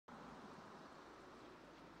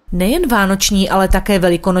Nejen vánoční, ale také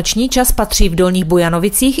velikonoční čas patří v Dolních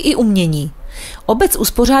Bojanovicích i umění. Obec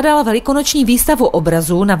uspořádala velikonoční výstavu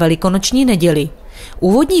obrazů na Velikonoční neděli.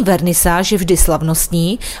 Úvodní vernisáž je vždy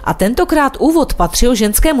slavnostní a tentokrát úvod patřil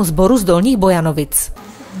ženskému sboru z Dolních Bojanovic.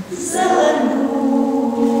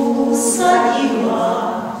 Zelenou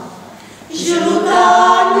sadila,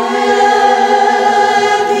 žlutá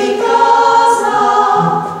nevykázat,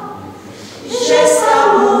 že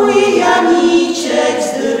sa můj Janíček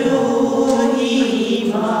s druhýma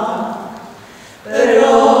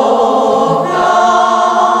prokázal,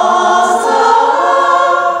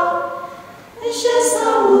 že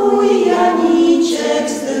sa můj Janíček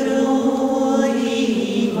s druhýma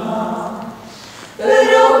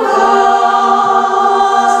prokázal.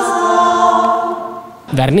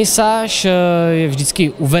 Vernisáž je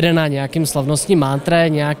vždycky uvedena nějakým slavnostním mantré,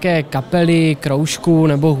 nějaké kapely, kroužku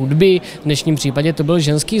nebo hudby. V dnešním případě to byl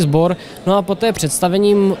ženský sbor, no a poté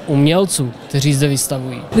představením umělců, kteří zde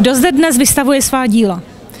vystavují. Kdo zde dnes vystavuje svá díla?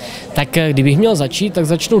 Tak kdybych měl začít, tak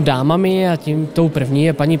začnu dámami a tou první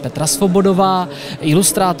je paní Petra Svobodová,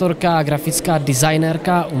 ilustrátorka, grafická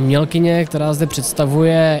designérka, umělkyně, která zde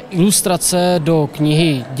představuje ilustrace do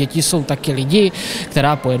knihy Děti jsou taky lidi,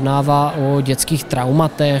 která pojednává o dětských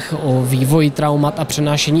traumatech, o vývoji traumat a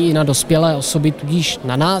přenášení i na dospělé osoby, tudíž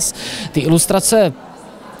na nás. Ty ilustrace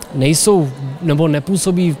nejsou nebo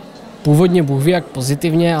nepůsobí původně Bůh ví jak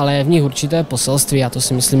pozitivně, ale je v nich určité poselství a to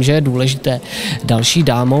si myslím, že je důležité. Další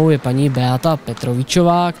dámou je paní Beata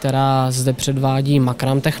Petrovičová, která zde předvádí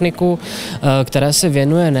makram techniku, které se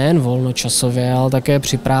věnuje nejen volnočasově, ale také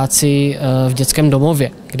při práci v dětském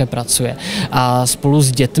domově, kde pracuje. A spolu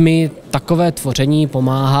s dětmi takové tvoření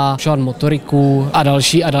pomáhá zvyšovat motoriku a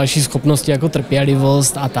další schopnosti jako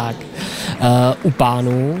trpělivost a tak. U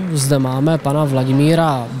pánů zde máme pana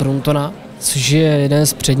Vladimíra Bruntona, což je jeden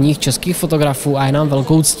z předních českých fotografů a je nám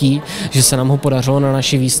velkou ctí, že se nám ho podařilo na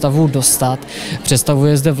naši výstavu dostat.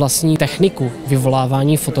 Představuje zde vlastní techniku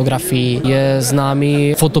vyvolávání fotografií. Je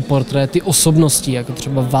známý fotoportréty osobností, jako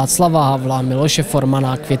třeba Václava Havla, Miloše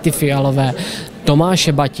Formana, Květy Fialové,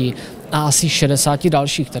 Tomáše Bati a asi 60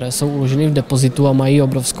 dalších, které jsou uloženy v depozitu a mají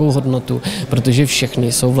obrovskou hodnotu, protože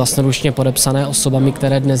všechny jsou vlastnoručně podepsané osobami,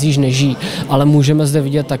 které dnes již nežijí, ale můžeme zde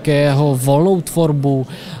vidět také jeho volnou tvorbu,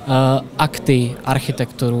 akty,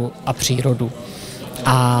 architekturu a přírodu.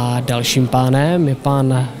 A dalším pánem je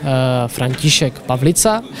pan František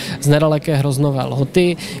Pavlica z nedaleké Hroznové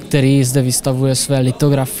Lhoty, který zde vystavuje své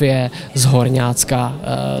litografie z Horňácka,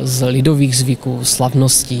 z lidových zvyků,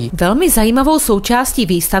 slavností. Velmi zajímavou součástí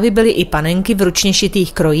výstavy byly i panenky v ručně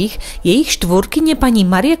šitých krojích, jejich tvůrkyně paní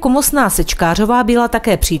Marie Komosná Sečkářová byla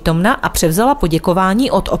také přítomna a převzala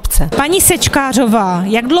poděkování od obce. Paní Sečkářová,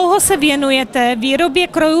 jak dlouho se věnujete výrobě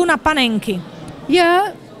krojů na panenky?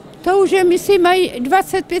 To už je, myslím, mají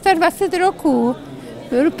 25 a 20 roků.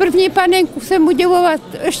 První panenku jsem udělala,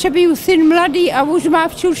 ještě byl syn mladý a už má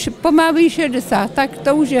už pomalu 60, tak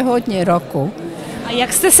to už je hodně roku. A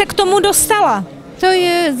jak jste se k tomu dostala? To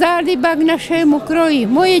je záliba k našemu kroji.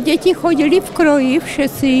 Moje děti chodily v kroji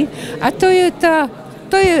všetci a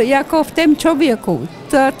to je jako v tom člověku,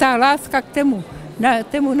 ta láska k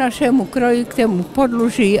tému našemu kroji, k tému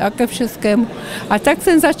podluží a ke všeckému. A tak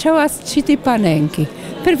jsem začala střít ty panenky.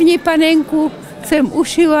 První panenku jsem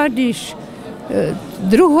ušila, když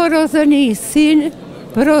druhorozený syn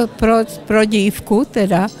pro dívku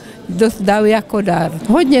teda dal jako dar.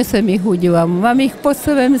 Hodně jsem jich udělala, mám jich po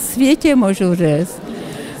celém světě, můžu říct.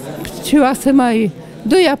 Šila jsem aj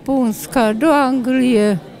do Japonska, do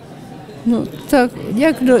Anglie. No tak,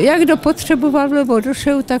 jak kdo potřeboval nebo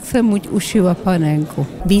došel, tak jsem mu ušila panenku.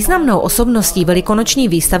 Významnou osobností velikonoční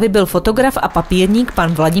výstavy byl fotograf a papírník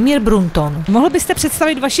pan Vladimír Brunton. Mohl byste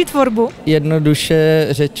představit vaši tvorbu? Jednoduše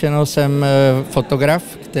řečeno jsem fotograf,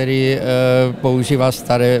 který používá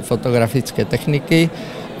staré fotografické techniky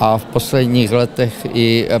a v posledních letech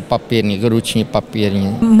i papírník, ruční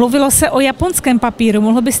papírník. Mluvilo se o japonském papíru.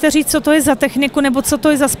 Mohl byste říct, co to je za techniku nebo co to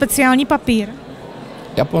je za speciální papír?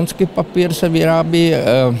 Japonský papír se vyrábí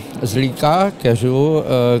z líka, keřů,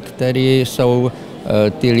 který jsou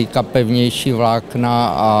ty líka pevnější vlákna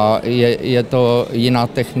a je to jiná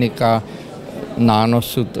technika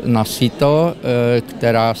nánosu na síto,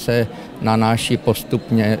 která se nanáší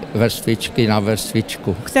postupně vrstvičky na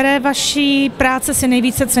vrstvičku. Které vaší práce si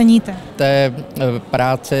nejvíce ceníte? Té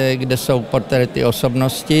práce, kde jsou portréty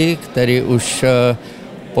osobností, které už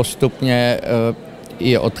postupně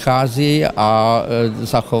i odchází a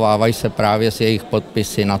zachovávají se právě s jejich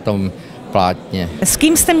podpisy na tom plátně. S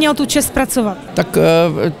kým jste měl tu čest pracovat? Tak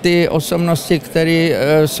ty osobnosti, které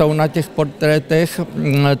jsou na těch portrétech,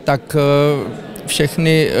 tak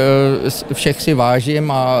všech si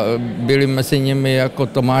vážím a byli mezi nimi jako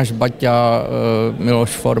Tomáš Baťa, Miloš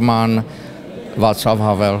Formán, Václav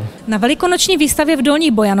Havel. Na velikonoční výstavě v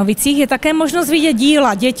Dolních Bojanovicích je také možnost vidět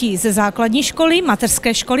díla dětí ze základní školy,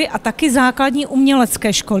 mateřské školy a taky základní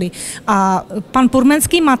umělecké školy. A pan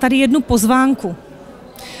Purmenský má tady jednu pozvánku.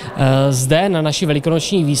 Zde na naší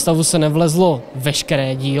velikonoční výstavu se nevlezlo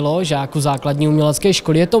veškeré dílo žáků základní umělecké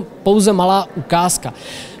školy, je to pouze malá ukázka.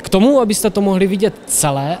 K tomu, abyste to mohli vidět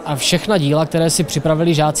celé a všechna díla, které si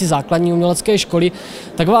připravili žáci základní umělecké školy,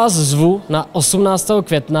 tak vás zvu na 18.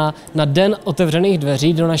 května na Den otevřených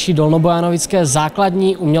dveří do naší dolnobojanovické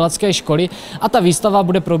základní umělecké školy a ta výstava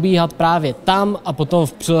bude probíhat právě tam a potom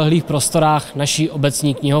v přilehlých prostorách naší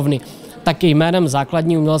obecní knihovny. Taky jménem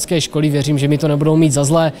základní umělecké školy, věřím, že mi to nebudou mít za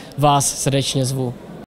zlé, vás srdečně zvu.